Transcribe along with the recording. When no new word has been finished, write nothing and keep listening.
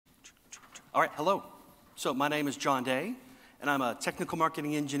All right, hello. So my name is John Day, and I'm a technical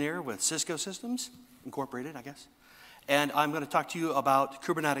marketing engineer with Cisco Systems, Incorporated, I guess. And I'm going to talk to you about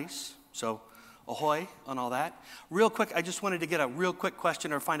Kubernetes. So ahoy on all that. Real quick, I just wanted to get a real quick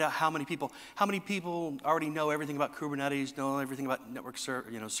question or find out how many people already know everything about Kubernetes, know everything about network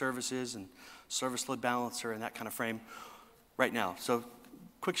services and service load balancer and that kind of frame right now. So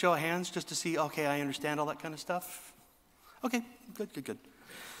quick show of hands just to see, okay, I understand all that kind of stuff. Okay, good.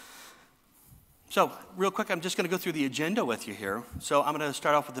 So real quick, I'm just going to go through the agenda with you here. So I'm going to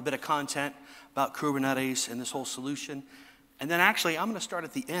start off with a bit of content about Kubernetes and this whole solution. And then actually, I'm going to start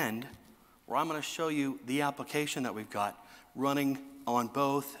at the end where I'm going to show you the application that we've got running on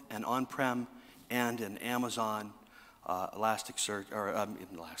both an on-prem and an Amazon Elasticsearch,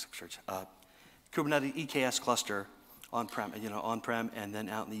 Kubernetes EKS cluster on-prem, and then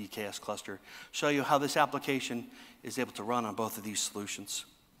out in the EKS cluster. Show you how this application is able to run on both of these solutions.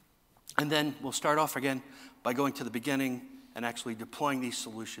 And then we'll start off again by going to the beginning and actually deploying these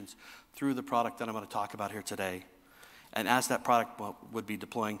solutions through the product that I'm going to talk about here today. And as that product would be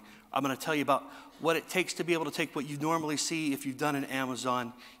deploying, I'm going to tell you about what it takes to be able to take what you normally see if you've done an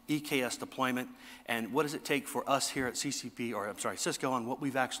Amazon EKS deployment, and what does it take for us here at Cisco, on what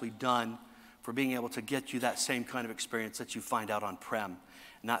we've actually done for being able to get you that same kind of experience that you find out on-prem,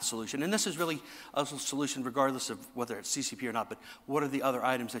 not solution. And this is really a solution regardless of whether it's CCP or not, but what are the other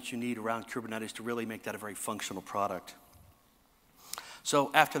items that you need around Kubernetes to really make that a very functional product. So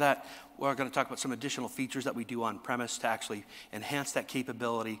after that, we're going to talk about some additional features that we do on-premise to actually enhance that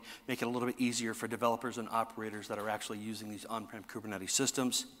capability, make it a little bit easier for developers and operators that are actually using these on-prem Kubernetes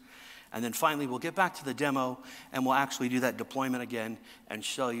systems. And then finally, we'll get back to the demo, and we'll actually do that deployment again and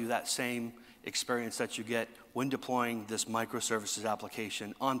show you that same experience that you get when deploying this microservices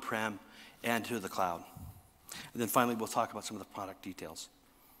application on-prem and to the cloud. And then finally, we'll talk about some of the product details.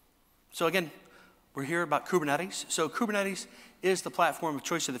 So again, we're here about Kubernetes. So Kubernetes is the platform of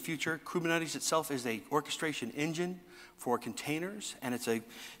choice of the future. Kubernetes itself is an orchestration engine for containers, and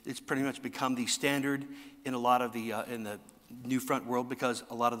it's pretty much become the standard in a lot of the in the new front world, because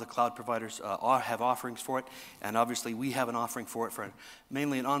a lot of the cloud providers have offerings for it, and obviously we have an offering for it for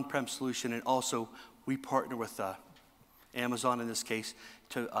mainly an on-prem solution, and also we partner with Amazon in this case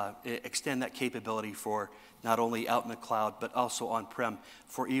to extend that capability for not only out in the cloud, but also on-prem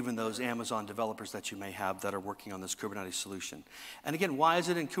for even those Amazon developers that you may have that are working on this Kubernetes solution. And again, why is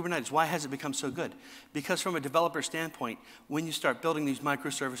it in Kubernetes? Why has it become so good? Because from a developer standpoint, when you start building these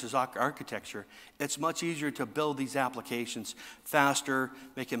microservices architecture, it's much easier to build these applications faster,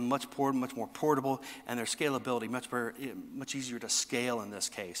 make them much more portable, and their scalability much easier to scale in this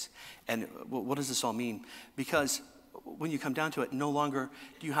case. And what does this all mean? Because when you come down to it, no longer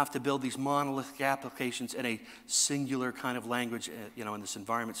do you have to build these monolithic applications in a singular kind of language, in this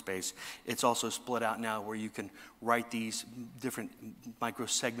environment space. It's also split out now where you can write these different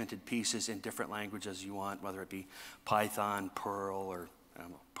micro-segmented pieces in different languages you want, whether it be Python, Perl, or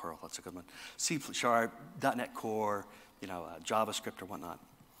Perl, that's a good one, C#, .NET Core, JavaScript or whatnot.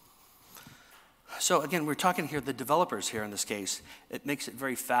 So again, we're talking here, the developers here in this case, it makes it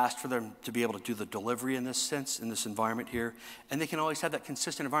very fast for them to be able to do the delivery in this sense, in this environment here. And they can always have that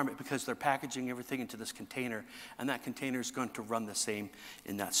consistent environment because they're packaging everything into this container, and that container is going to run the same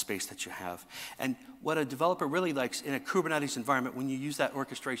in that space that you have. And what a developer really likes in a Kubernetes environment when you use that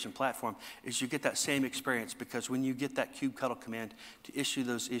orchestration platform is you get that same experience, because when you get that kubectl command to issue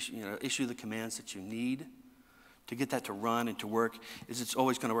the commands that you need, to get that to run and to work, it's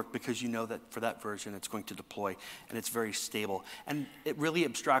always going to work because you know that for that version it's going to deploy, and it's very stable. And it really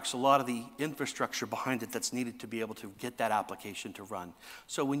abstracts a lot of the infrastructure behind it that's needed to be able to get that application to run.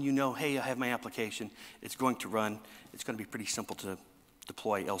 So when you know, hey, I have my application, it's going to run, it's going to be pretty simple to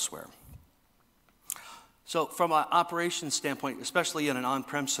deploy elsewhere. So from an operations standpoint, especially in an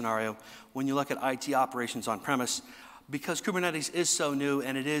on-prem scenario, when you look at IT operations on-premise, because Kubernetes is so new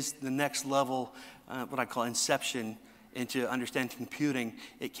and it is the next level, what I call inception into understanding computing,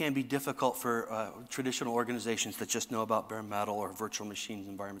 it can be difficult for traditional organizations that just know about bare metal or virtual machines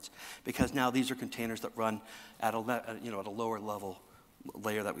environments, because now these are containers that run at a lower level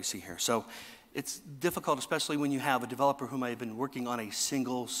layer that we see here. So it's difficult, especially when you have a developer who might have been working on a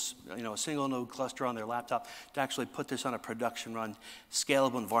single node cluster on their laptop, to actually put this on a production run,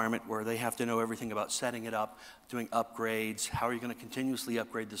 scalable environment where they have to know everything about setting it up, doing upgrades, how are you going to continuously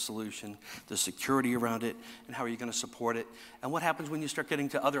upgrade the solution, the security around it, and how are you going to support it. And what happens when you start getting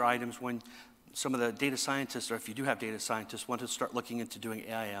to other items, when some of the data scientists, or if you do have data scientists, want to start looking into doing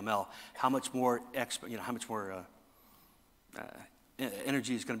AI/ML, how much more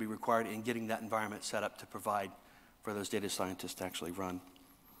energy is going to be required in getting that environment set up to provide for those data scientists to actually run.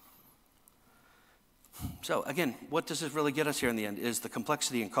 So again, what does this really get us here in the end is the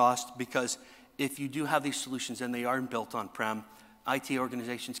complexity and cost, because if you do have these solutions and they are built on-prem, IT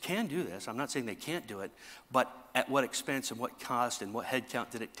organizations can do this. I'm not saying they can't do it, but at what expense and what cost and what headcount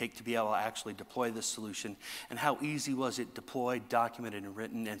did it take to be able to actually deploy this solution, and how easy was it deployed, documented, and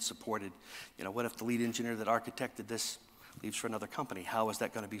written and supported? You know, what if the lead engineer that architected this leaves for another company? How is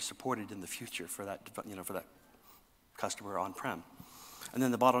that going to be supported in the future for that, you know, for that customer on-prem? And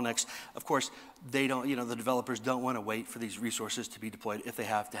then the bottlenecks, of course, they don't, you know, the developers don't want to wait for these resources to be deployed if they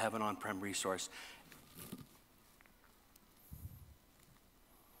have to have an on-prem resource.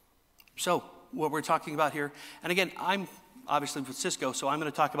 So what we're talking about here, and again, I'm obviously with Cisco, so I'm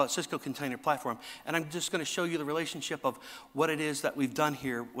going to talk about Cisco Container Platform, and I'm just going to show you the relationship of what it is that we've done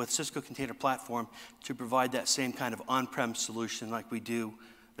here with Cisco Container Platform to provide that same kind of on-prem solution like we do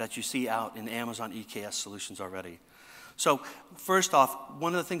that you see out in Amazon EKS solutions already. So first off,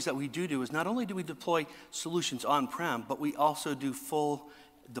 one of the things that we do is not only do we deploy solutions on-prem, but we also do full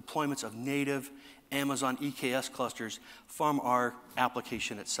deployments of native Amazon EKS clusters from our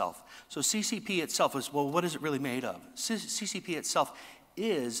application itself. So CCP itself is, well, what is it really made of? CCP itself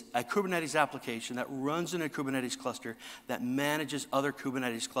is a Kubernetes application that runs in a Kubernetes cluster that manages other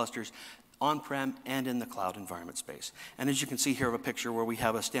Kubernetes clusters on-prem and in the cloud environment space. And as you can see here, a picture where we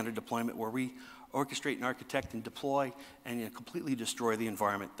have a standard deployment where we orchestrate and architect and deploy and completely destroy the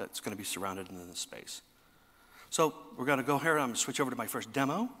environment that's going to be surrounded in this space. So we're going to go here, and I'm going to switch over to my first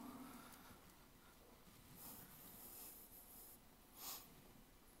demo.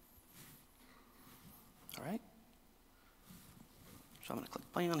 All right. So I'm going to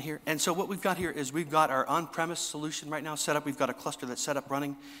click play on here. And so what we've got here is we've got our on-premise solution right now set up. We've got a cluster that's set up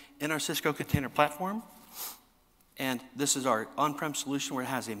running in our Cisco Container Platform. And this is our on-prem solution where it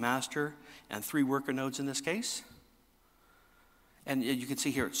has a master and 3 worker nodes in this case. And you can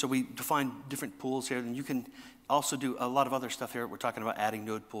see here, so we define different pools here, and you can also do a lot of other stuff here. We're talking about adding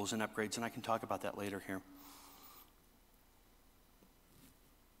node pools and upgrades, and I can talk about that later here.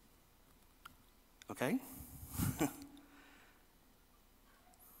 Okay?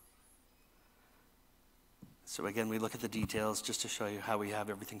 So again, we look at the details just to show you how we have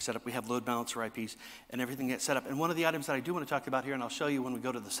everything set up. We have load balancer IPs and everything gets set up. And one of the items that I do want to talk about here, and I'll show you when we go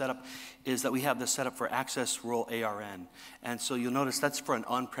to the setup, is that we have this set up for access role ARN. And so you'll notice that's for an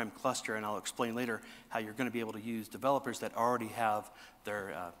on-prem cluster, and I'll explain later how you're going to be able to use developers that already have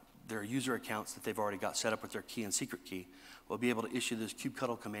their user accounts that they've already got set up with their key and secret key. Will be able to issue those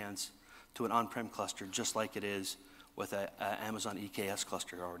kubectl commands to an on-prem cluster just like it is with an Amazon EKS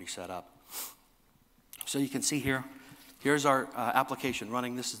cluster already set up. So you can see here, here's our application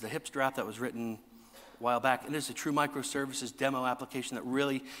running. This is the Hipstrap that was written a while back. And this is a true microservices demo application that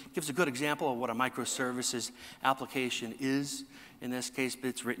really gives a good example of what a microservices application is. In this case,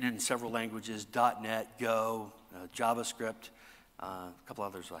 it's written in several languages, .NET, Go, JavaScript, a couple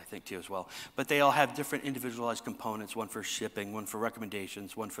others I think too as well. But they all have different individualized components, one for shipping, one for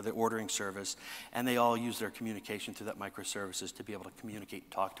recommendations, one for the ordering service, and they all use their communication through that microservices to be able to communicate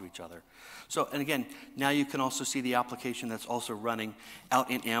and talk to each other. So, and again, now you can also see the application that's also running out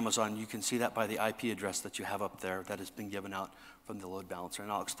in Amazon. You can see that by the IP address that you have up there that has been given out from the load balancer,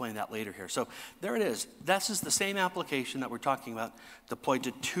 and I'll explain that later here. So there it is. This is the same application that we're talking about deployed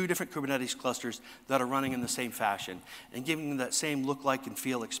to 2 different Kubernetes clusters that are running in the same fashion and giving them that same look, like, and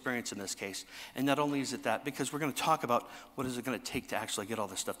feel experience in this case. And not only is it that, because we're going to talk about what is it going to take to actually get all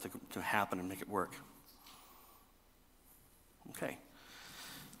this stuff to happen and make it work. Okay.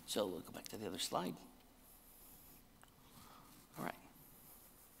 So we'll go back to the other slide. All right.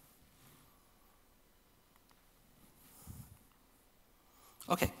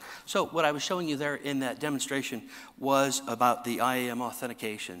 Okay, so what I was showing you there in that demonstration was about the IAM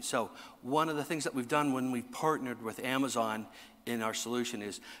authentication. So one of the things that we've done when we've partnered with Amazon in our solution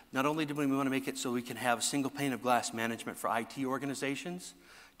is not only do we want to make it so we can have a single pane of glass management for IT organizations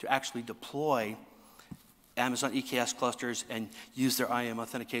to actually deploy Amazon EKS clusters and use their IAM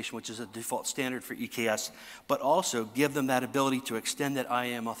authentication, which is a default standard for EKS, but also give them that ability to extend that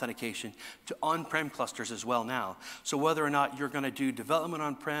IAM authentication to on-prem clusters as well now. So whether or not you're going to do development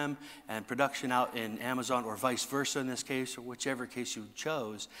on-prem and production out in Amazon, or vice versa in this case, or whichever case you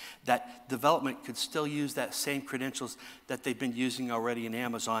chose, that development could still use that same credentials that they've been using already in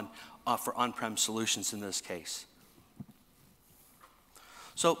Amazon for on-prem solutions in this case.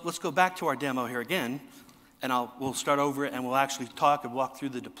 So let's go back to our demo here again. And we'll start over it, and we'll actually talk and walk through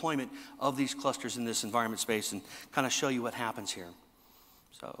the deployment of these clusters in this environment space and kind of show you what happens here.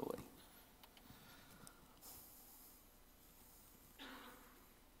 So,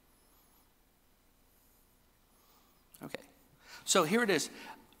 okay. So here it is.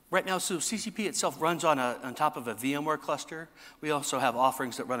 Right now, so CCP itself runs on top of a VMware cluster. We also have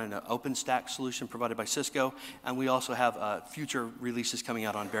offerings that run in an OpenStack solution provided by Cisco, and we also have future releases coming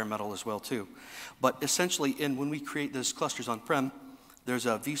out on bare metal as well too. But essentially, when we create those clusters on-prem, there's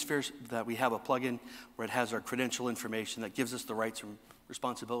a vSphere that we have a plugin where it has our credential information that gives us the rights and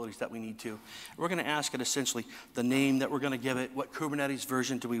responsibilities that we need to. We're going to ask it essentially the name that we're going to give it, what Kubernetes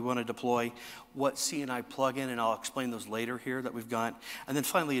version do we want to deploy, what CNI plugin, and I'll explain those later here that we've got, and then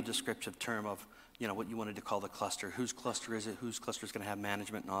finally a descriptive term of what you wanted to call the cluster, whose cluster is it, whose cluster is going to have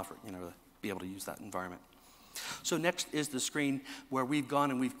management and offer, to be able to use that environment. So next is the screen where we've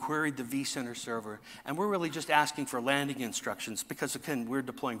gone and we've queried the vCenter server, and we're really just asking for landing instructions because, again, we're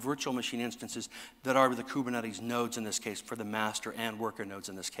deploying virtual machine instances that are the Kubernetes nodes in this case, for the master and worker nodes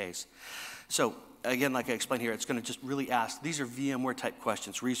in this case. So again, like I explained here, it's going to just really ask, these are VMware type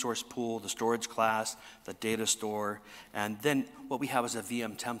questions: resource pool, the storage class, the data store, and then what we have is a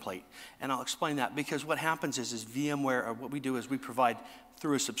VM template. And I'll explain that because what happens is VMware, or what we do is we provide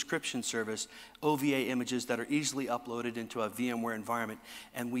through a subscription service, OVA images that are easily uploaded into a VMware environment,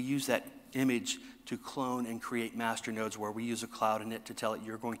 and we use that image to clone and create master nodes where we use a cloud init to tell it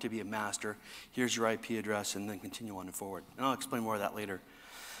you're going to be a master, here's your IP address, and then continue on and forward. And I'll explain more of that later.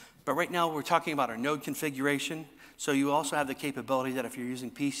 But right now we're talking about our node configuration. So you also have the capability that if you're using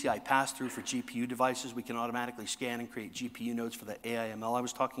PCI pass-through for GPU devices, we can automatically scan and create GPU nodes for the AIML I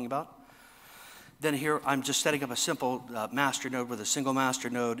was talking about. Then here, I'm just setting up a simple master node with a single master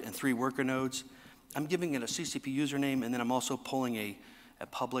node and 3 worker nodes. I'm giving it a CCP username, and then I'm also pulling a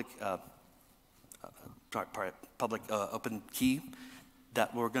public open key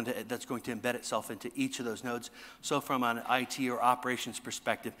that's going to embed itself into each of those nodes. So from an IT or operations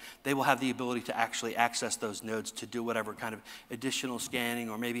perspective, they will have the ability to actually access those nodes to do whatever kind of additional scanning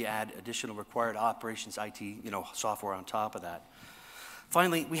or maybe add additional required operations IT software on top of that.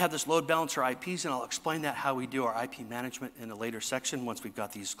 Finally, we have this load balancer IPs, and I'll explain how we do our IP management in a later section once we've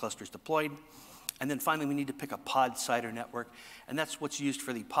got these clusters deployed. And then finally, we need to pick a pod CIDR network, and that's what's used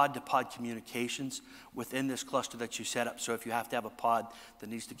for the pod-to-pod communications within this cluster that you set up. So if you have to have a pod that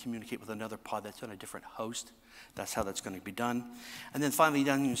needs to communicate with another pod that's on a different host, that's how that's going to be done. And then finally,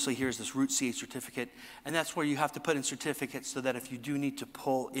 down you see here's this root CA certificate, and that's where you have to put in certificates so that if you do need to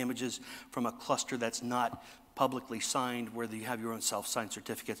pull images from a cluster that's not publicly signed, where you have your own self-signed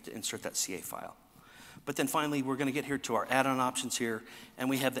certificates to insert that CA file. But then finally, we're going to get here to our add-on options here, and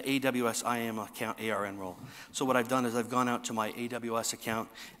we have the AWS IAM account ARN role. So what I've done is I've gone out to my AWS account,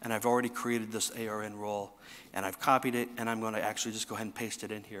 and I've already created this ARN role, and I've copied it, and I'm going to actually just go ahead and paste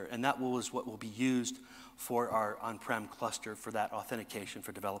it in here. And that is what will be used for our on-prem cluster for that authentication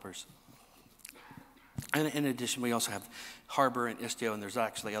for developers. And in addition, we also have Harbor and Istio, and there's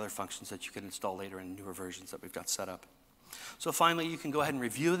actually other functions that you can install later in newer versions that we've got set up. So finally, you can go ahead and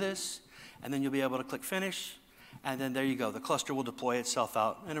review this, and then you'll be able to click Finish, and then there you go. The cluster will deploy itself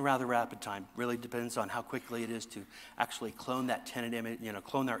out in a rather rapid time. Really depends on how quickly it is to actually clone that tenant image,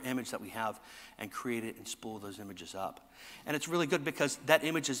 clone our image that we have and create it and spool those images up. And it's really good because that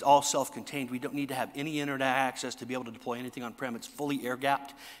image is all self-contained. We don't need to have any internet access to be able to deploy anything on-prem. It's fully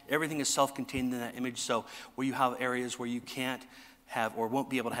air-gapped. Everything is self-contained in that image. So where you have areas where you can't have or won't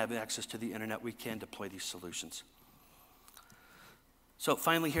be able to have access to the internet, we can deploy these solutions. So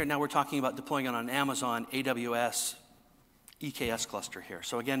finally here, now we're talking about deploying it on Amazon AWS EKS cluster here.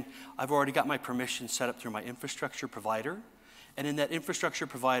 So again, I've already got my permissions set up through my infrastructure provider. And in that infrastructure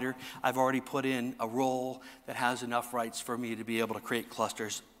provider, I've already put in a role that has enough rights for me to be able to create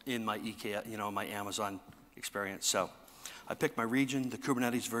clusters in my my Amazon experience. So I picked my region, the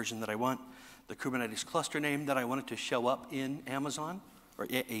Kubernetes version that I want, the Kubernetes cluster name that I want it to show up in Amazon, or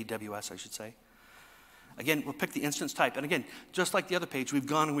AWS, I should say. Again, we'll pick the instance type. And again, just like the other page, we've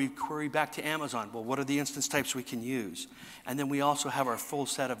gone and we've queried back to Amazon. Well, what are the instance types we can use? And then we also have our full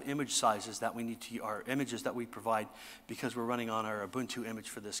set of image sizes that we need to, our images that we provide because we're running on our Ubuntu image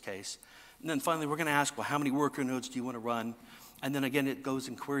for this case. And then finally, we're going to ask, well, how many worker nodes do you want to run? And then again, it goes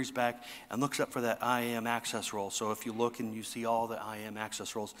and queries back and looks up for that IAM access role. So if you look and you see all the IAM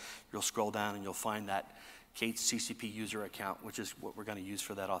access roles, you'll scroll down and you'll find that Kate's CCP user account, which is what we're going to use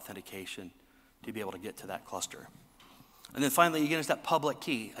for that authentication to be able to get to that cluster. And then finally, again, is that public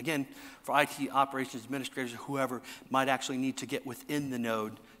key. Again, for IT operations administrators, whoever might actually need to get within the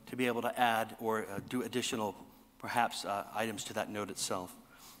node to be able to add or do additional, perhaps, items to that node itself.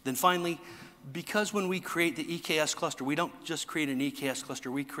 Then finally, because when we create the EKS cluster, we don't just create an EKS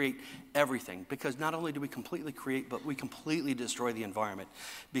cluster, we create everything. Because not only do we completely create, but we completely destroy the environment.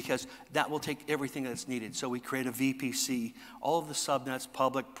 Because that will take everything that's needed. So we create a VPC, all of the subnets,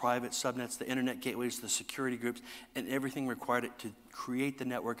 public, private subnets, the internet gateways, the security groups, and everything required it to create the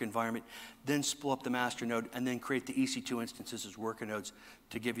network environment, then spool up the master node, and then create the EC2 instances as worker nodes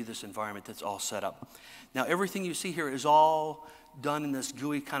to give you this environment that's all set up. Now, everything you see here is all done in this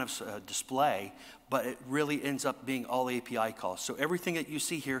GUI kind of display, but it really ends up being all API calls. So everything that you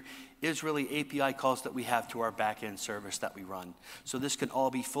see here is really API calls that we have to our back-end service that we run. So this can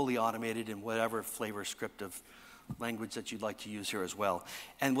all be fully automated in whatever flavor script of language that you'd like to use here as well.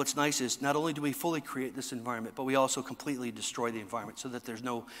 And what's nice is not only do we fully create this environment, but we also completely destroy the environment so that there's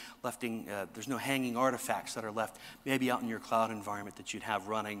no hanging artifacts that are left maybe out in your cloud environment that you'd have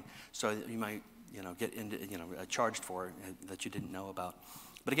running, so that you might get into charged for that you didn't know about.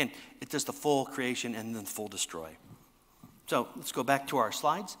 But again, it does the full creation and then full destroy. So let's go back to our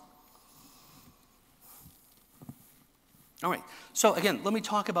slides. All right. So again, let me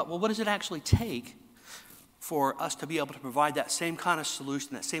talk about, well, what does it actually take for us to be able to provide that same kind of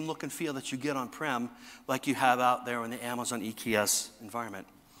solution, that same look and feel that you get on-prem like you have out there in the Amazon EKS environment.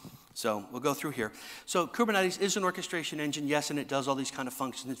 So we'll go through here. So Kubernetes is an orchestration engine, yes, and it does all these kind of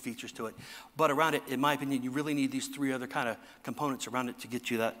functions and features to it. But around it, in my opinion, you really need these three other kind of components around it to get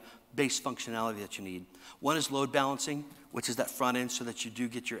you that base functionality that you need. One is load balancing, which is that front end so that you do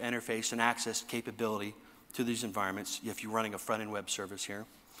get your interface and access capability to these environments if you're running a front-end web service here.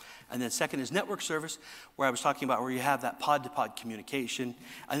 And then second is network service, where I was talking about where you have that pod-to-pod communication.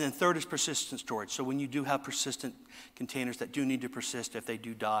 And then third is persistent storage. So when you do have persistent containers that do need to persist if they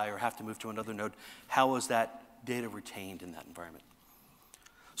do die or have to move to another node, how is that data retained in that environment?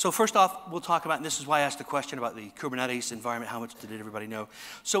 So first off, we'll talk about, and this is why I asked the question about the Kubernetes environment, how much did everybody know?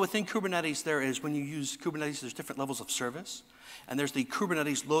 So within Kubernetes, there is, when you use Kubernetes, there's different levels of service. And there's the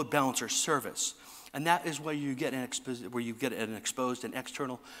Kubernetes load balancer service. And that is where you get an exposed and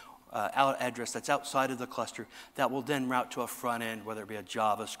external address that's outside of the cluster that will then route to a front end, whether it be a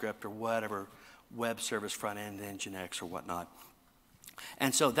JavaScript or whatever web service front end, Nginx or whatnot.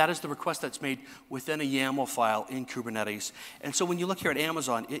 And so that is the request that's made within a YAML file in Kubernetes. And so when you look here at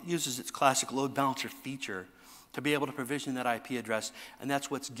Amazon, it uses its classic load balancer feature to be able to provision that IP address, and that's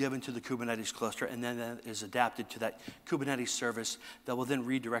what's given to the Kubernetes cluster, and then that is adapted to that Kubernetes service that will then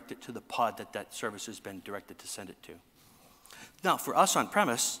redirect it to the pod that that service has been directed to send it to. Now, for us on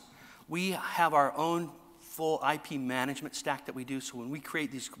premise, we have our own full IP management stack that we do. So when we create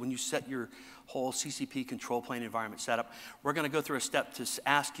these, when you set your whole CCP control plane environment setup, we're going to go through a step to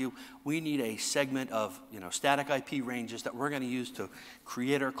ask you, we need a segment of static IP ranges that we're going to use to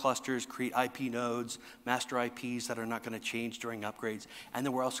create our clusters, create IP nodes, master IPs that are not going to change during upgrades, and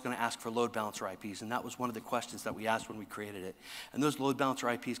then we're also going to ask for load balancer IPs, and that was one of the questions that we asked when we created it. And those load balancer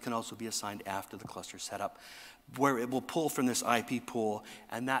IPs can also be assigned after the cluster setup, where it will pull from this IP pool,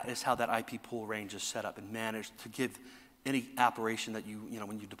 and that is how that IP pool range is set up and managed to give any operation that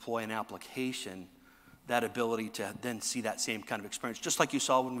when you deploy an application, that ability to then see that same kind of experience. Just like you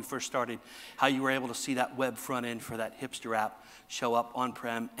saw when we first started, how you were able to see that web front end for that hipster app show up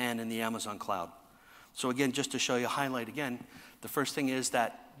on-prem and in the Amazon cloud. So again, just to show you, highlight again, the first thing is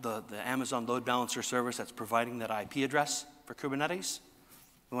that the Amazon load balancer service that's providing that IP address for Kubernetes.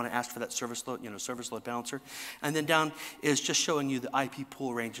 We want to ask for that service load, service load balancer. And then down is just showing you the IP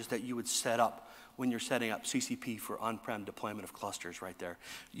pool ranges that you would set up when you're setting up CCP for on-prem deployment of clusters right there.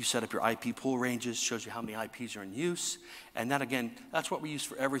 You set up your IP pool ranges, shows you how many IPs are in use. And that, again, that's what we use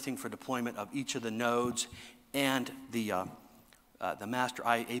for everything for deployment of each of the nodes and the master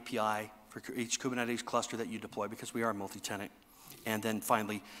API for each Kubernetes cluster that you deploy, because we are multi-tenant. And then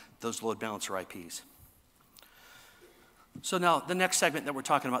finally, those load balancer IPs. So now the next segment that we're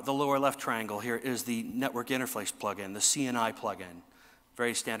talking about, the lower left triangle here, is the network interface plugin, the CNI plugin.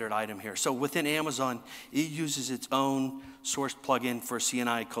 Very standard item here. So within Amazon, it uses its own source plugin for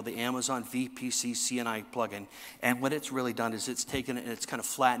CNI called the Amazon VPC CNI plugin. And what it's really done is it's taken it and it's kind of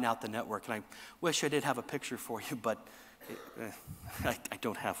flattened out the network. And I wish I did have a picture for you, but I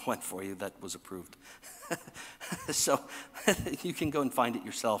don't have one for you that was approved. So you can go and find it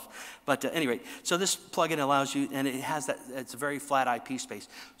yourself. But anyway, so this plugin allows you, and it has that, it's a very flat IP space.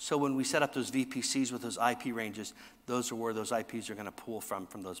 So when we set up those VPCs with those IP ranges, those are where those IPs are going to pull from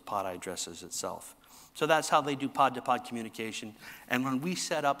those pod addresses itself. So that's how they do pod-to-pod communication. And when we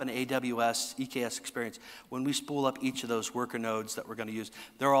set up an AWS EKS experience, when we spool up each of those worker nodes that we're going to use,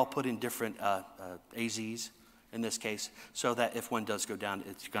 they're all put in different AZs. In this case, so that if one does go down,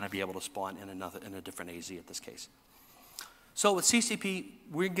 it's going to be able to spawn in a different AZ at this case. So with CCP,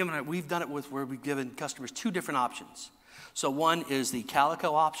 we've done it where we've given customers two different options. So one is the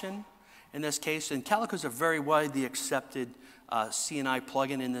Calico option in this case, and Calico is a very widely accepted CNI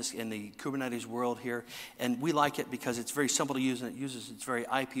plugin in the Kubernetes world here, and we like it because it's very simple to use, and it's very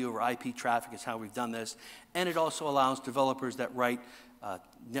IP over IP traffic is how we've done this, and it also allows developers that write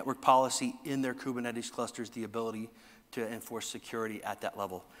network policy in their Kubernetes clusters the ability to enforce security at that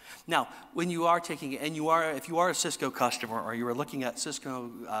level. Now, when you are taking it, and if you are a Cisco customer or you are looking at Cisco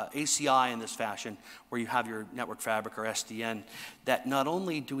ACI in this fashion, where you have your network fabric or SDN, that not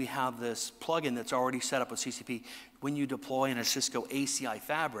only do we have this plugin that's already set up with CCP, when you deploy in a Cisco ACI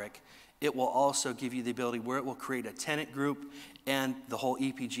fabric, it will also give you the ability where it will create a tenant group and the whole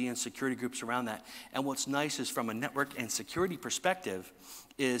EPG and security groups around that. And what's nice is from a network and security perspective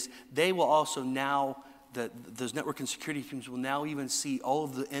is they will also now, those network and security teams will now even see all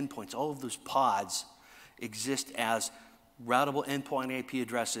of the endpoints, all of those pods exist as routable endpoint IP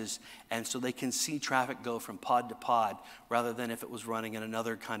addresses, and so they can see traffic go from pod to pod rather than if it was running in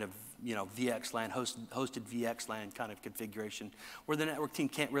another kind of VXLAN, hosted VXLAN kind of configuration, where the network team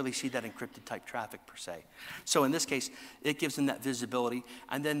can't really see that encrypted type traffic per se. So in this case, it gives them that visibility,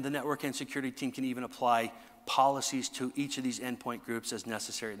 and then the network and security team can even apply policies to each of these endpoint groups as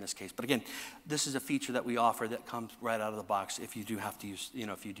necessary in this case. But again, this is a feature that we offer that comes right out of the box if you do have to use,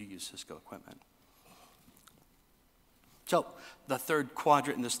 if you do use Cisco equipment. So the third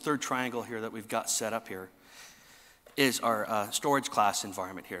quadrant in this third triangle here that we've got set up here is our storage class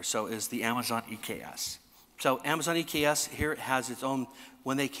environment here. So is the Amazon EKS. So Amazon EKS here, it has its own,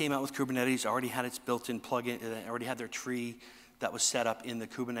 when they came out with Kubernetes, already had its built-in plugin, they already had their tree that was set up in the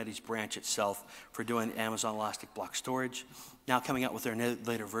Kubernetes branch itself for doing Amazon Elastic Block Storage. Now coming out with their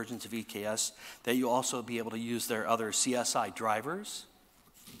later versions of EKS, that you'll also be able to use their other CSI drivers,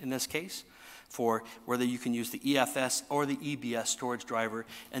 in this case, for whether you can use the EFS or the EBS storage driver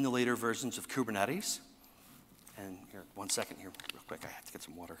in the later versions of Kubernetes. And here, 1 second here, real quick, I have to get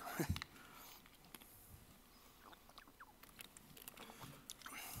some water.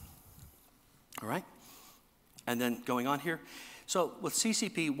 All right, and then going on here. So with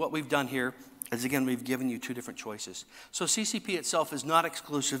CCP, what we've done here is, again, we've given you two different choices. So CCP itself is not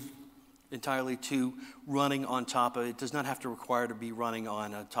exclusive entirely to running on top of, it does not have to require to be running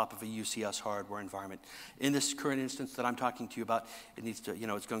on top of a UCS hardware environment. In this current instance that I'm talking to you about, it needs to,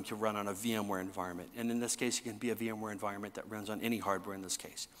 it's going to run on a VMware environment. And in this case, it can be a VMware environment that runs on any hardware in this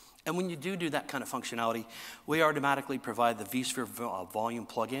case. And when you do that kind of functionality, we automatically provide the vSphere volume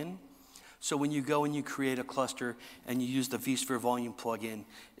plugin. So when you go and you create a cluster and you use the vSphere volume plugin,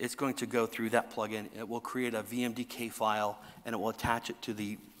 it's going to go through that plugin. It will create a VMDK file, and it will attach it to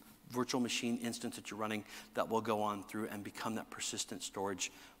the virtual machine instance that you're running that will go on through and become that persistent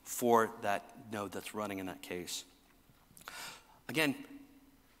storage for that node that's running in that case. Again,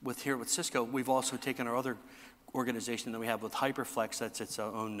 here with Cisco, we've also taken our other organization that we have with HyperFlex, that's its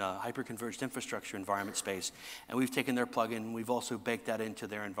own hyperconverged infrastructure environment space, and we've taken their plugin and we've also baked that into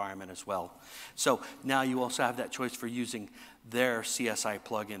their environment as well. So now you also have that choice for using their CSI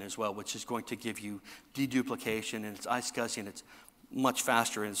plugin as well, which is going to give you deduplication, and it's iSCSI, and it's much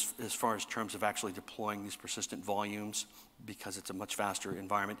faster as far as terms of actually deploying these persistent volumes, because it's a much faster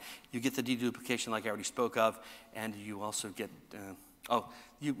environment. You get the deduplication like I already spoke of, and you also get,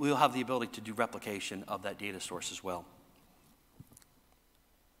 we'll have the ability to do replication of that data source as well.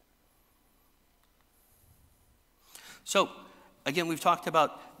 So again, we've talked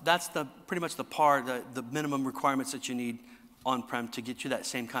about, that's pretty much the minimum requirements that you need on-prem to get you that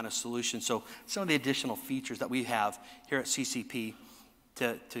same kind of solution. So some of the additional features that we have here at CCP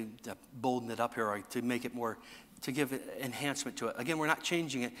to bolden it up here, or to make it more, to give enhancement to it. Again, we're not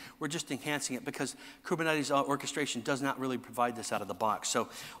changing it, we're just enhancing it, because Kubernetes orchestration does not really provide this out of the box. So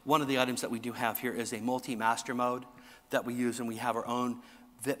one of the items that we do have here is a multi-master mode that we use, and we have our own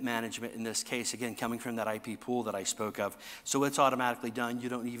VIP management in this case, again, coming from that IP pool that I spoke of. So it's automatically done. You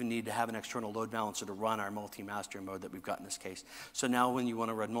don't even need to have an external load balancer to run our multi-master mode that we've got in this case. So now when you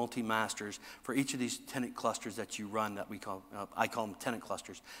want to run multi-masters for each of these tenant clusters that you run, that we call, I call them tenant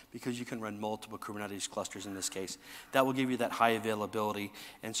clusters, because you can run multiple Kubernetes clusters in this case. That will give you that high availability,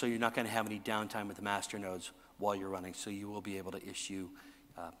 and so you're not going to have any downtime with the master nodes while you're running. So you will be able to issue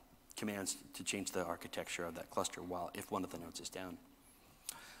commands to change the architecture of that cluster if one of the nodes is down.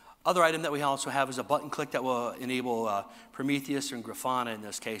 Other item that we also have is a button click that will enable Prometheus and Grafana in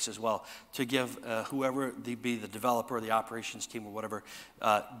this case as well, to give whoever be the developer or the operations team or whatever,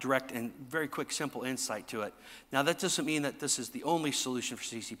 direct and very quick, simple insight to it. Now that doesn't mean that this is the only solution for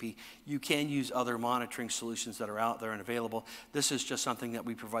CCP. You can use other monitoring solutions that are out there and available. This is just something that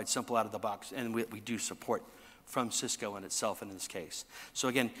we provide simple out of the box, and we do support from Cisco in itself in this case. So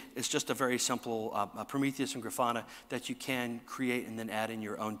again, it's just a very simple Prometheus and Grafana that you can create and then add in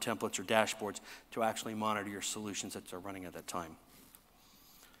your own templates or dashboards to actually monitor your solutions that are running at that time.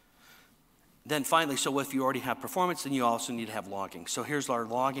 Then finally, so if you already have performance, then you also need to have logging. So here's our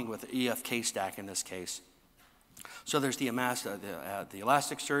logging with the EFK stack in this case. So there's the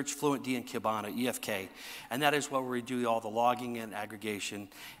Elasticsearch, FluentD, and Kibana, EFK, and that is where we do all the logging and aggregation,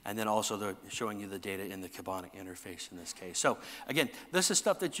 and then also showing you the data in the Kibana interface in this case. So again, this is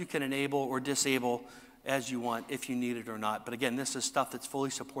stuff that you can enable or disable as you want if you need it or not. But again, this is stuff that's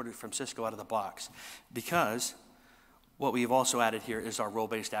fully supported from Cisco out of the box, because what we've also added here is our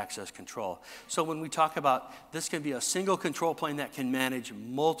role-based access control. So when we talk about this can be a single control plane that can manage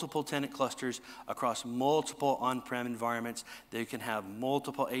multiple tenant clusters across multiple on-prem environments. They can have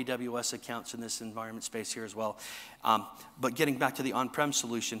multiple AWS accounts in this environment space here as well. But getting back to the on-prem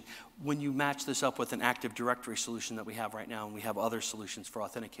solution, when you match this up with an Active Directory solution that we have right now, and we have other solutions for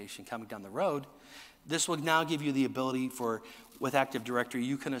authentication coming down the road, this will now give you the ability for, with Active Directory,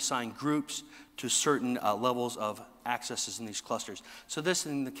 you can assign groups to certain levels of accesses in these clusters. So this,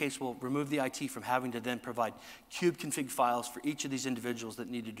 in the case, will remove the IT from having to then provide kubeconfig files for each of these individuals that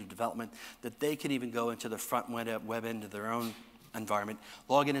need to do development, that they can even go into the front web end of their own environment,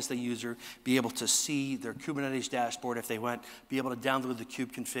 log in as the user, be able to see their Kubernetes dashboard if they want, be able to download the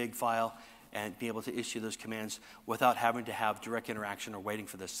kubeconfig file, and be able to issue those commands without having to have direct interaction or waiting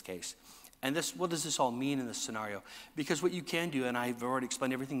for this case. And this, what does this all mean in this scenario? Because what you can do, and I've already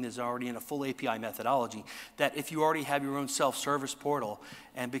explained everything that's already in a full API methodology, that if you already have your own self-service portal,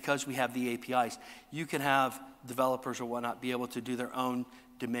 and because we have the APIs, you can have developers or whatnot be able to do their own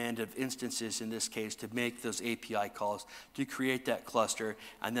demand of instances in this case to make those API calls to create that cluster,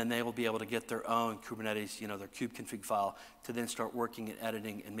 and then they will be able to get their own Kubernetes, their kubeconfig file to then start working and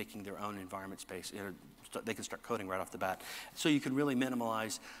editing and making their own environment space. They can start coding right off the bat. So you can really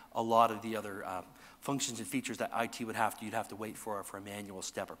minimize a lot of the other functions and features that IT would you'd have to wait for a manual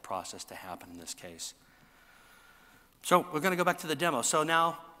step or process to happen in this case. So we're going to go back to the demo. So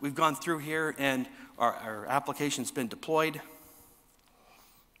now we've gone through here and our application's been deployed.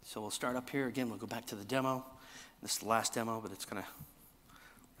 So we'll start up here again. We'll go back to the demo. This is the last demo, but we're going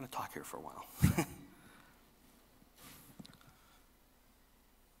to talk here for a while.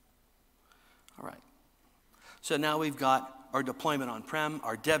 All right. So now we've got our deployment on-prem,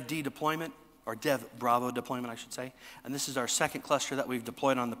 our dev-D deployment, or dev Bravo deployment, I should say. And this is our second cluster that we've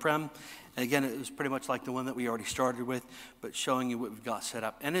deployed on the prem. And again, it was pretty much like the one that we already started with, but showing you what we've got set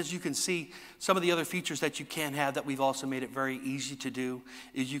up. And as you can see, some of the other features that you can have that we've also made it very easy to do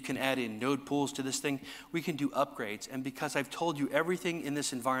is you can add in node pools to this thing. We can do upgrades. And because I've told you everything in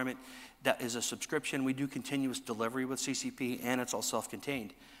this environment that is a subscription, we do continuous delivery with CCP, and it's all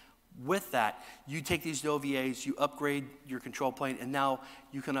self-contained. With that, you take these OVAs, you upgrade your control plane, and now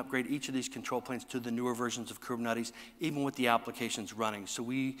you can upgrade each of these control planes to the newer versions of Kubernetes, even with the applications running. So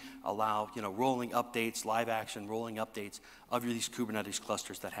we allow, rolling updates, live action rolling updates of these Kubernetes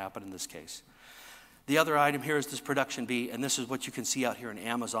clusters that happen in this case. The other item here is this production B, and this is what you can see out here in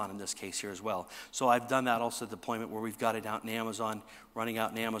Amazon in this case here as well. So I've done that also deployment where we've got it out in Amazon, running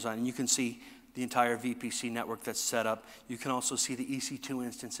out in Amazon, and you can see the entire VPC network that's set up. You can also see the EC2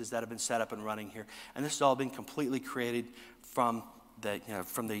 instances that have been set up and running here. And this has all been completely created from the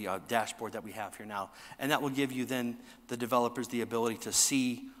dashboard that we have here now. And that will give you then the developers the ability to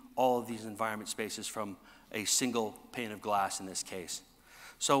see all of these environment spaces from a single pane of glass in this case.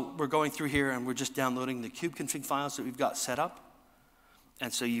 So we're going through here and we're just downloading the kubeconfig files that we've got set up.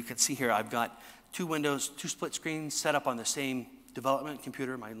 And so you can see here I've got two windows, two split screens set up on the same development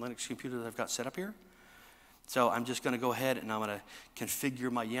computer, my Linux computer that I've got set up here. So I'm just going to go ahead and I'm going to configure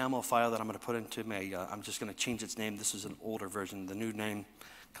my YAML file that I'm going to put into my, I'm just going to change its name. This is an older version. The new name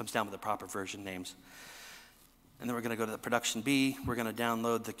comes down with the proper version names. And then we're going to go to the production B. We're going to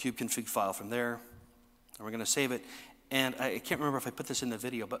download the kubeconfig file from there. And we're going to save it. And I can't remember if I put this in the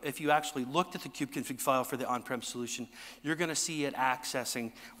video, but if you actually looked at the kubeconfig file for the on-prem solution, you're going to see it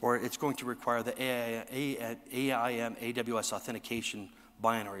accessing, or it's going to require the AIM AWS authentication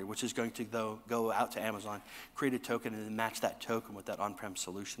binary, which is going to go out to Amazon, create a token, and then match that token with that on-prem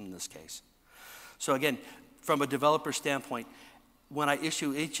solution in this case. So again, from a developer standpoint, when I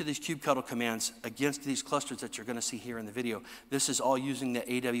issue each of these kubectl commands against these clusters that you're going to see here in the video, this is all using the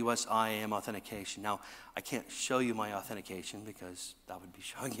AWS IAM authentication. Now, I can't show you my authentication because that would be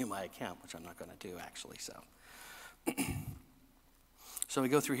showing you my account, which I'm not going to do actually. So we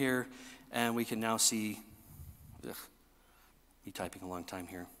go through here, and we can now see, me typing a long time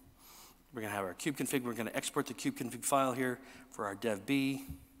here. We're going to have our kubeconfig. We're going to export the kubeconfig file here for our dev B.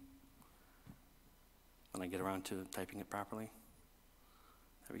 when I get around to typing it properly.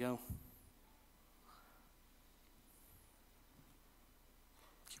 There we go.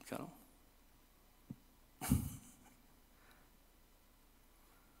 Kubectl.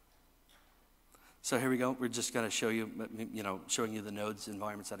 So here we go. We're just going to show you, showing you the nodes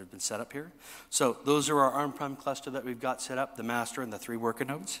environments that have been set up here. So those are our on-prem cluster that we've got set up, the master and the 3 worker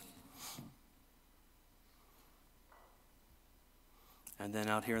nodes. And then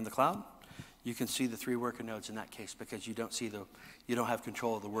out here in the cloud, you can see the 3 worker nodes in that case because you don't have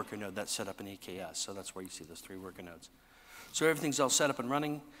control of the worker node that's set up in EKS. So that's where you see those 3 worker nodes. So everything's all set up and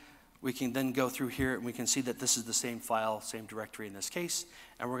running. We can then go through here and we can see that this is the same file, same directory in this case,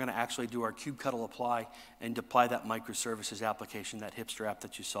 and we're going to actually do our kubectl apply and deploy that microservices application, that hipster app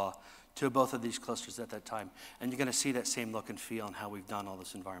that you saw, to both of these clusters at that time. And you're going to see that same look and feel on how we've done all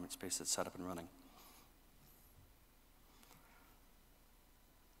this environment space that's set up and running.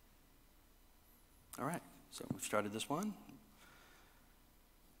 All right, so we've started this one.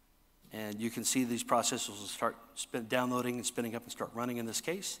 And you can see these processes will start downloading and spinning up and start running in this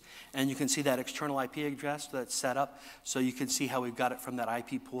case. And you can see that external IP address that's set up. So you can see how we've got it from that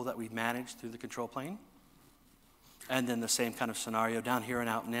IP pool that we've managed through the control plane. And then the same kind of scenario down here and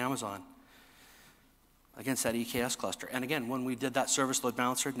out in Amazon against that EKS cluster. And again, when we did that service load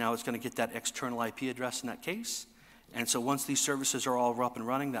balancer, now it's going to get that external IP address in that case. And so once these services are all up and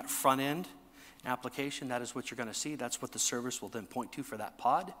running, that front end application, that is what you're going to see. That's what the service will then point to for that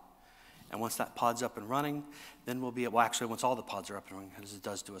pod. And once that pod's up and running, then we'll be able, well, actually, once all the pods are up and running, as it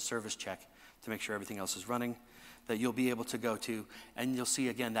does do a service check to make sure everything else is running, that you'll be able to go to, and you'll see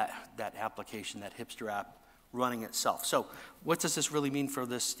again that application, that hipster app running itself. So what does this really mean for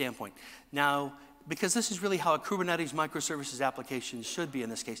this standpoint? Now, because this is really how a Kubernetes microservices application should be in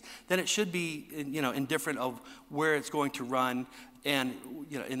this case, then it should be indifferent of where it's going to run and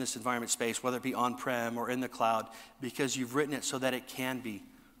in this environment space, whether it be on-prem or in the cloud, because you've written it so that it can be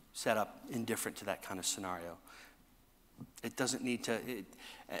set up indifferent to that kind of scenario. It doesn't need to,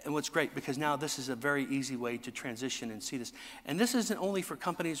 and what's great, because now this is a very easy way to transition and see this. And this isn't only for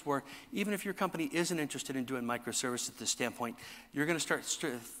companies where, even if your company isn't interested in doing microservices at this standpoint, you're going to start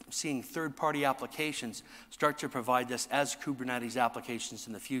seeing third-party applications start to provide this as Kubernetes applications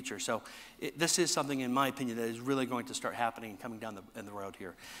in the future. So this is something, in my opinion, that is really going to start happening and coming down the road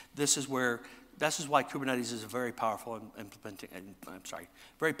here. This is why Kubernetes is a very powerful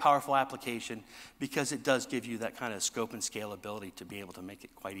very powerful application, because it does give you that kind of scope and scalability to be able to make it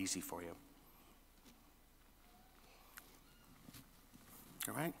quite easy for you.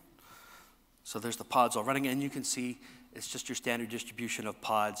 All right. So there's the pods all running, and you can see it's just your standard distribution of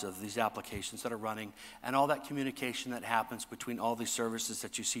pods of these applications that are running, and all that communication that happens between all these services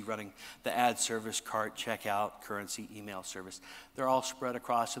that you see running, the ad service, cart, checkout, currency, email service. They're all spread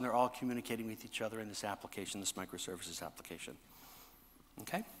across, and they're all communicating with each other in this application, this microservices application.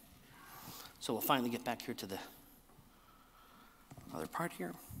 Okay? So we'll finally get back here to the other part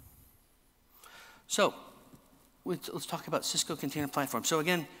here. So let's talk about Cisco Container Platform. So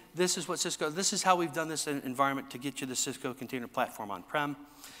again, this is how we've done this environment to get you the Cisco Container Platform on-prem.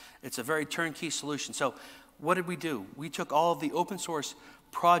 It's a very turnkey solution. So what did we do? We took all of the open source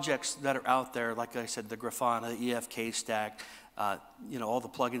projects that are out there, like I said, the Grafana, the EFK stack, all the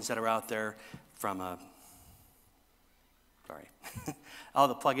plugins that are out there from, all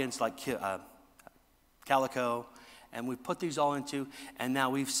the plugins like Calico, and we put these all into, and now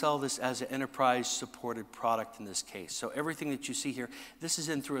we've sold this as an enterprise supported product in this case. So everything that you see here, this is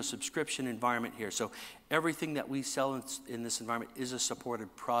in through a subscription environment here. So everything that we sell in this environment is a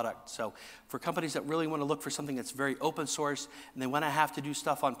supported product. So for companies that really want to look for something that's very open source, and they want to have to do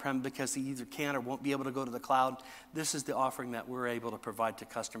stuff on-prem because they either can't or won't be able to go to the cloud, this is the offering that we're able to provide to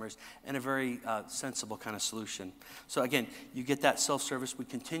customers, and a very sensible kind of solution. So again, you get that self-service. We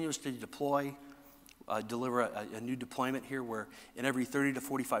continuously deploy, deliver a new deployment here where in every 30 to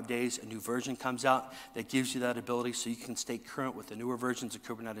 45 days a new version comes out that gives you that ability so you can stay current with the newer versions of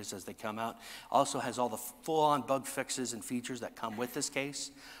Kubernetes as they come out. Also has all the full-on bug fixes and features that come with this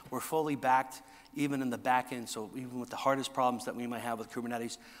case. We're fully backed even in the back end, so even with the hardest problems that we might have with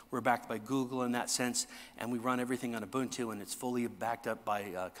Kubernetes, we're backed by Google in that sense, and we run everything on Ubuntu, and it's fully backed up by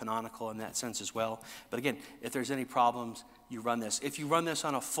Canonical in that sense as well. But again, if there's any problems, you run this. If you run this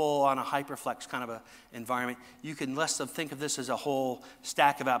on a HyperFlex kind of a environment, you can think of this as a whole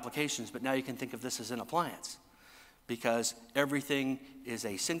stack of applications, but now you can think of this as an appliance, because everything is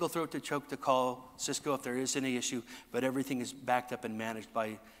a single throat to choke to call Cisco if there is any issue, but everything is backed up and managed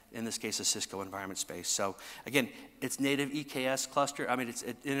by, in this case, a Cisco environment space. So again, it's native EKS cluster. I mean,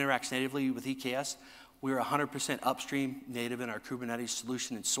 it interacts natively with EKS. We are 100% upstream native in our Kubernetes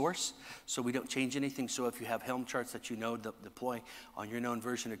solution and source, so we don't change anything. So if you have Helm charts that you know deploy on your known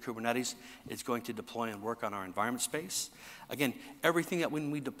version of Kubernetes, it's going to deploy and work on our environment space. Again, everything that when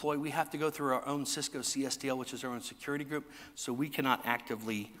we deploy, we have to go through our own Cisco CSTL, which is our own security group, so we cannot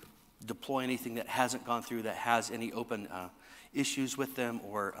actively deploy anything that hasn't gone through, that has any open issues with them,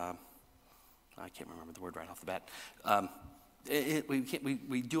 or I can't remember the word right off the bat.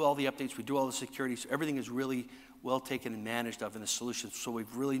 We do all the updates, we do all the security, so everything is really well taken and managed of in the solution. So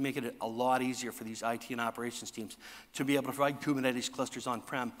we've really made it a lot easier for these IT and operations teams to be able to provide Kubernetes clusters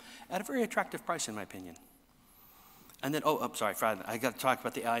on-prem at a very attractive price, in my opinion. And then, I'm sorry, I got to talk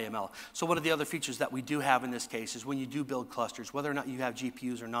about the IML. So one of the other features that we do have in this case is when you do build clusters, whether or not you have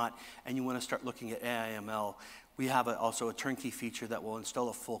GPUs or not, and you want to start looking at AIML, we have also a turnkey feature that will install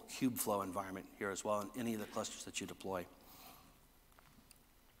a full Kubeflow environment here as well in any of the clusters that you deploy.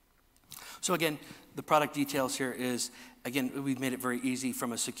 So again, the product details here is, again, we've made it very easy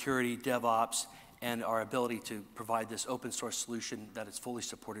from a security, DevOps, and our ability to provide this open source solution that is fully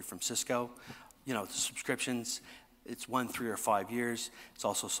supported from Cisco. You know, the subscriptions, it's 1, 3, or 5 years. It's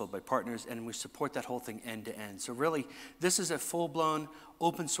also sold by partners, and we support that whole thing end to end. So really, this is a full-blown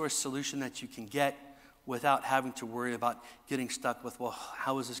open source solution that you can get without having to worry about getting stuck with, well,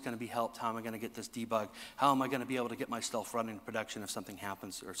 how is this going to be helped? How am I going to get this debugged? How am I going to be able to get my stuff running in production if something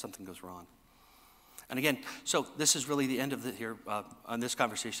happens or something goes wrong? And again, so this is really the end of here on this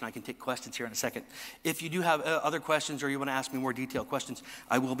conversation. I can take questions here in a second. If you do have other questions or you want to ask me more detailed questions,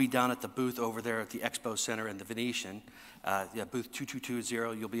 I will be down at the booth over there at the Expo Center in the Venetian, booth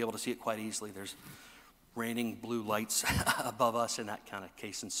 2220. You'll be able to see it quite easily. There's raining blue lights above us in that kind of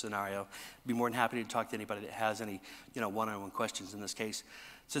case and scenario. I'd be more than happy to talk to anybody that has any, one-on-one questions in this case.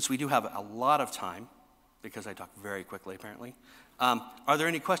 Since we do have a lot of time, because I talk very quickly apparently, are there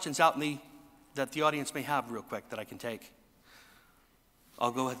any questions out that the audience may have real quick that I can take?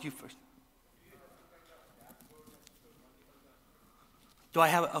 I'll go with you first.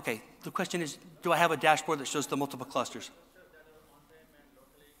 Okay, the question is, do I have a dashboard that shows the multiple clusters?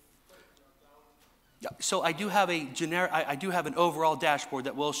 Yeah, so I do have I do have an overall dashboard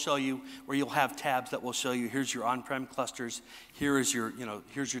that will show you where you'll have tabs that will show you, here's your on-prem clusters, here's your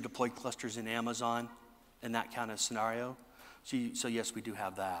deployed clusters in Amazon, in that kind of scenario. So yes, we do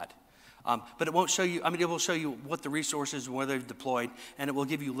have that. But it won't show you, it will show you what the resources, where they're deployed, and it will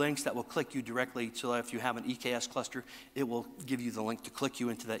give you links that will click you directly. So if you have an EKS cluster, it will give you the link to click you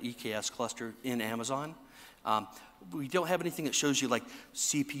into that EKS cluster in Amazon. We don't have anything that shows you like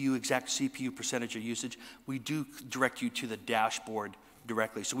exact CPU percentage of usage. We do direct you to the dashboard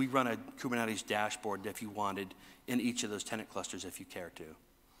directly. So we run a Kubernetes dashboard if you wanted in each of those tenant clusters if you care to.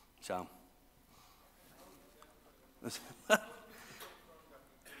 So.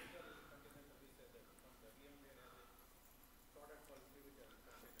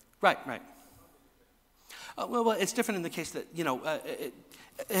 Right. Well, it's different in the case that,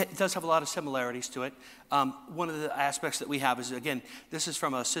 it does have a lot of similarities to it. One of the aspects that we have is, again, this is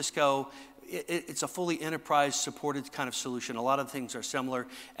from a Cisco. It's a fully enterprise supported kind of solution. A lot of things are similar.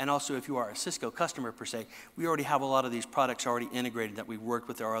 And also, if you are a Cisco customer per se, we already have a lot of these products already integrated that we worked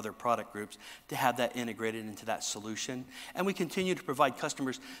with our other product groups to have that integrated into that solution. And we continue to provide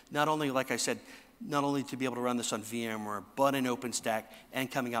customers not only, like I said, not only to be able to run this on VMware, but in OpenStack, and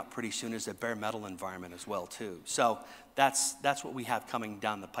coming out pretty soon is a bare metal environment as well too. So that's what we have coming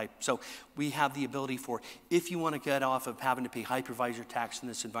down the pipe. So we have the ability for, if you want to get off of having to pay hypervisor tax in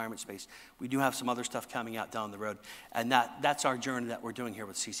this environment space, we do have some other stuff coming out down the road. And that's our journey that we're doing here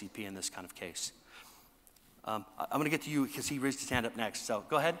with CCP in this kind of case. I'm going to get to you because he raised his hand up next. So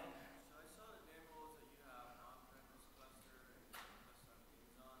go ahead.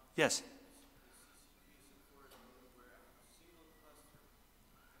 Yes.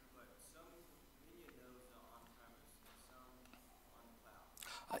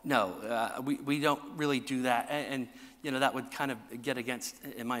 No, we don't really do that. And that would kind of get against,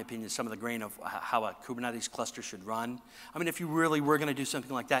 in my opinion, some of the grain of how a Kubernetes cluster should run. If you really were going to do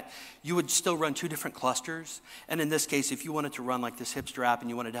something like that, you would still run 2 different clusters. And in this case, if you wanted to run like this Hipster app and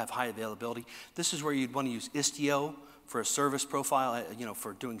you wanted to have high availability, this is where you'd want to use Istio for a service profile,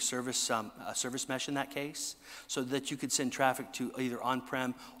 for doing service mesh in that case, so that you could send traffic to either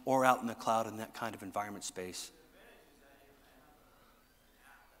on-prem or out in the cloud in that kind of environment space.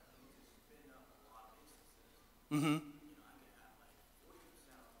 Mm-hmm.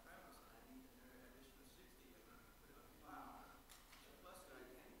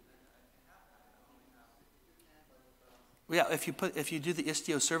 Yeah, if you do the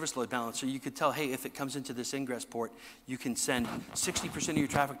Istio service load balancer, you could tell, hey, if it comes into this ingress port, you can send 60% of your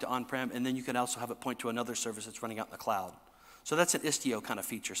traffic to on-prem, and then you can also have it point to another service that's running out in the cloud. So that's an Istio kind of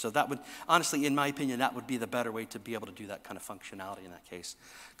feature. So that would, honestly, in my opinion, that would be the better way to be able to do that kind of functionality in that case.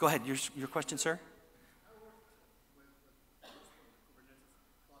 Go ahead, your question, sir?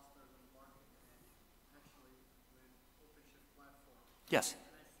 Yes.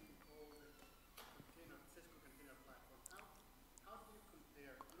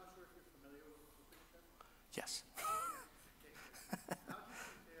 Yes.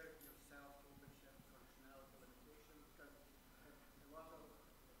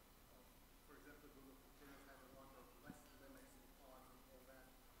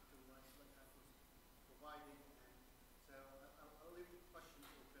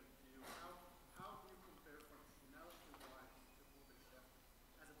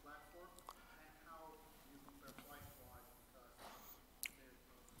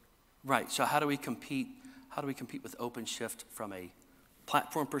 Right, so how do we compete with OpenShift from a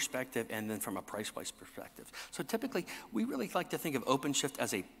platform perspective and then from a price-wise perspective? So typically, we really like to think of OpenShift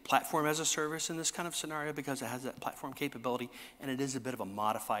as a platform as a service in this kind of scenario because it has that platform capability and it is a bit of a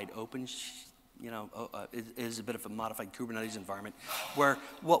modified it is a bit of a modified Kubernetes environment where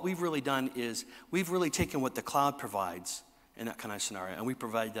what we've really done is we've really taken what the cloud provides in that kind of scenario, and we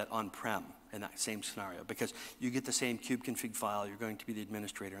provide that on-prem in that same scenario because you get the same kubeconfig file, you're going to be the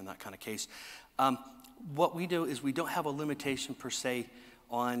administrator in that kind of case. What we do is we don't have a limitation per se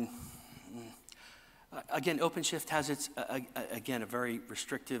on, again, OpenShift has its, again, a very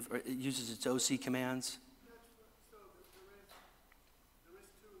restrictive, it uses its OC commands.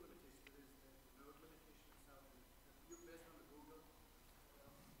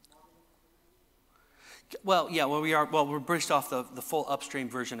 Well, yeah, we're based off the full upstream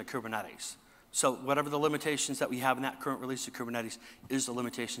version of Kubernetes. So whatever the limitations that we have in that current release of Kubernetes is the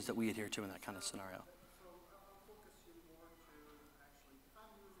limitations that we adhere to in that kind of scenario. So I'll focus you more to actually, if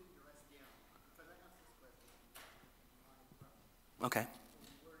I'm using your SDM, because I have this question on-prem. Okay.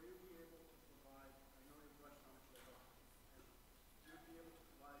 Where you be able to provide, I know you brushed on it later on, you'd be able to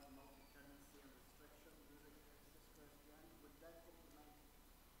provide multi-tenancy and restriction using Cisco SDN. Would that complement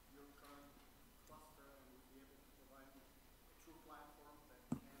your current cluster and would be able to provide a true platform that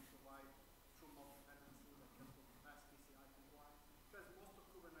can provide true multi-tenancy that can pass PCI compliant? Because most of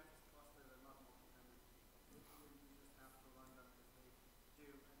Kubernetes clusters are not multi-tenancy. Literally, you just have to run them as they do.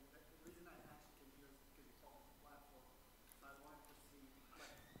 And the reason I actually came here is because you call it a platform. So I wanted to see,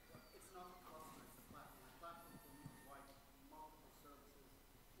 like, it's not a cluster, it's a platform. A platform can provide multiple services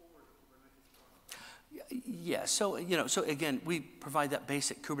over the Kubernetes cluster. Yeah, so again, we provide that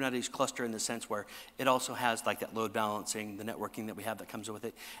basic Kubernetes cluster in the sense where it also has like that load balancing, the networking that we have that comes with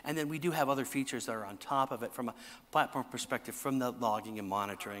it. And then we do have other features that are on top of it from a platform perspective, from the logging and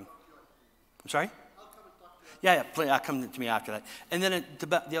monitoring. I'm sorry? I'll come and talk to you. Yeah, come to me after that. And then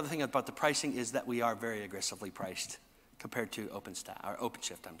the other thing about the pricing is that we are very aggressively priced compared to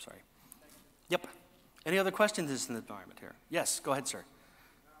OpenShift, I'm sorry. Yep. Any other questions in this environment here? Yes, go ahead, sir.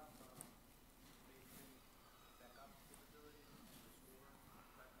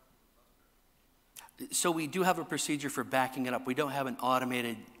 So we do have a procedure for backing it up. We don't have an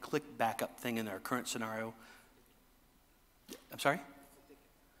automated click backup thing in our current scenario. I'm sorry?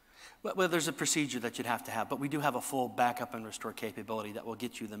 Well, there's a procedure that you'd have to have, but we do have a full backup and restore capability that will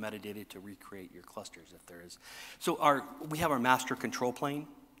get you the metadata to recreate your clusters if there is. So we have our master control plane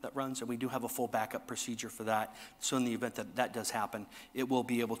that runs, and we do have a full backup procedure for that. So in the event that that does happen, it will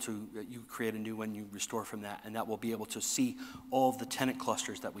be able to, you create a new one, you restore from that, and that will be able to see all of the tenant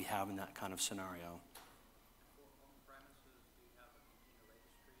clusters that we have in that kind of scenario.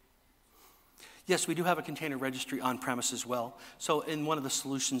 Yes, we do have a container registry on-premise as well. So in one of the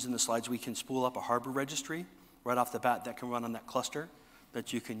solutions in the slides, we can spool up a Harbor registry right off the bat that can run on that cluster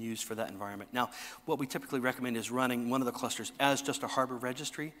that you can use for that environment. Now, what we typically recommend is running one of the clusters as just a Harbor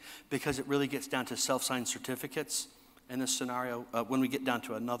registry because it really gets down to self-signed certificates in this scenario. When we get down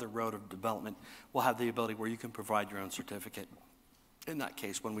to another road of development, we'll have the ability where you can provide your own certificate. In that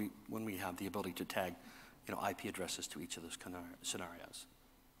case, when we have the ability to tag IP addresses to each of those scenarios.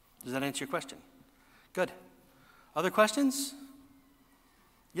 Does that answer your question? Good. Other questions?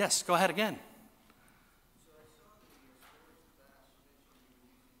 Yes, go ahead again. So I saw the service bus mentioned you were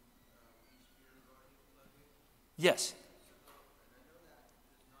using vSphere Guardian plugin. Yes. And I know that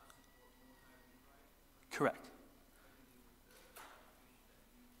does not support multi-rewrite. Correct.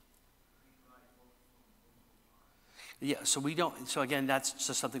 Yeah, so we don't, so again, that's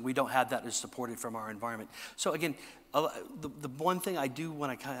just something, we don't have that as supported from our environment. So again, the one thing I do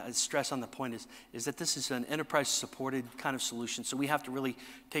want to kind of stress on the point is that this is an enterprise-supported kind of solution, so we have to really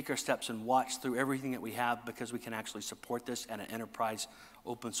take our steps and watch through everything that we have because we can actually support this at an enterprise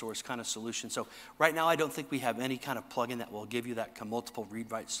open source kind of solution. So right now, I don't think we have any kind of plugin that will give you that multiple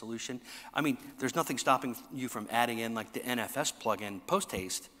read-write solution. I mean, there's nothing stopping you from adding in like the NFS plugin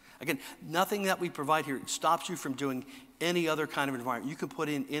post-haste. Again, nothing that we provide here stops you from doing any other kind of environment. You can put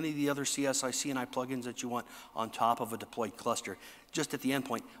in any of the other CSI, CNI plugins that you want on top of a deployed cluster. Just at the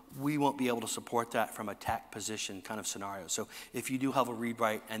endpoint, we won't be able to support that from a TAC position kind of scenario. So if you do have a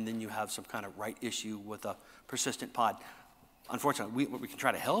read-write and then you have some kind of write issue with a persistent pod, unfortunately, we can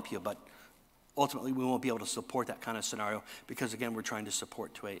try to help you, but ultimately we won't be able to support that kind of scenario because, again, we're trying to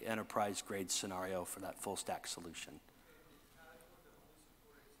support to an enterprise-grade scenario for that full-stack solution.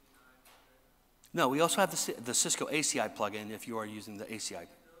 No, we also have the Cisco ACI plugin if you are using the ACI.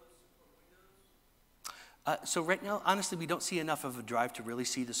 So right now, honestly, we don't see enough of a drive to really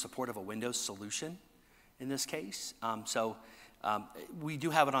see the support of a Windows solution in this case. We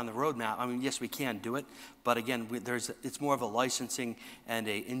do have it on the roadmap. I mean, yes, we can do it, but again, it's more of a licensing and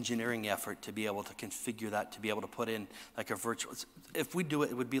a engineering effort to be able to configure that, to be able to put in like a virtual, if we do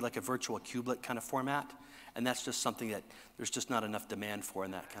it, it would be like a virtual kubelet kind of format, and that's just something that there's just not enough demand for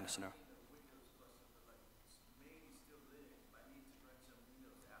in that kind of scenario.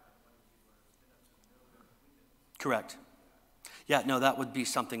 Correct. Yeah, no, that would be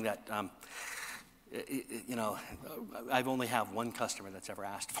something that, you know, I've only have one customer that's ever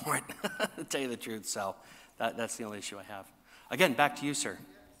asked for it, to tell you the truth, so that's the only issue I have. Again, back to you, sir.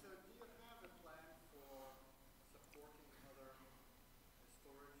 Yeah, so do you have a plan for supporting other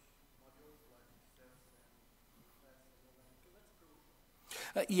storage modules like CES and EFS and all that? Because that's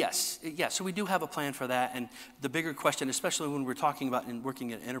crucial. Yes, so we do have a plan for that, and the bigger question, especially when we're talking about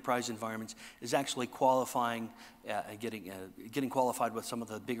working in enterprise environments, is actually qualifying, getting qualified with some of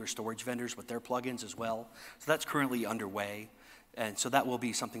the bigger storage vendors with their plugins as well. So that's currently underway, and so that will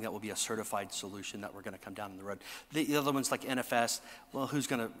be something that will be a certified solution that we're going to come down the road. The other ones like NFS, well, who's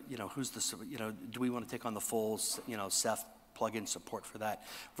going to, do we want to take on the full, Ceph plug-in support for that,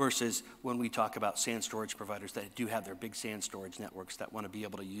 versus when we talk about SAN storage providers that do have their big SAN storage networks that want to be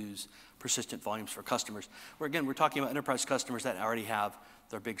able to use persistent volumes for customers. Where again, we're talking about enterprise customers that already have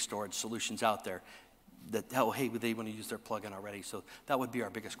their big storage solutions out there that, oh, hey, they want to use their plug-in already. So that would be our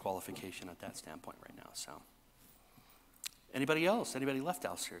biggest qualification at that standpoint right now. So anybody else? Anybody left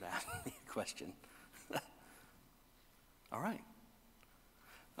out here to ask me a question? All right.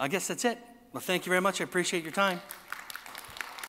 I guess that's it. Well, thank you very much. I appreciate your time.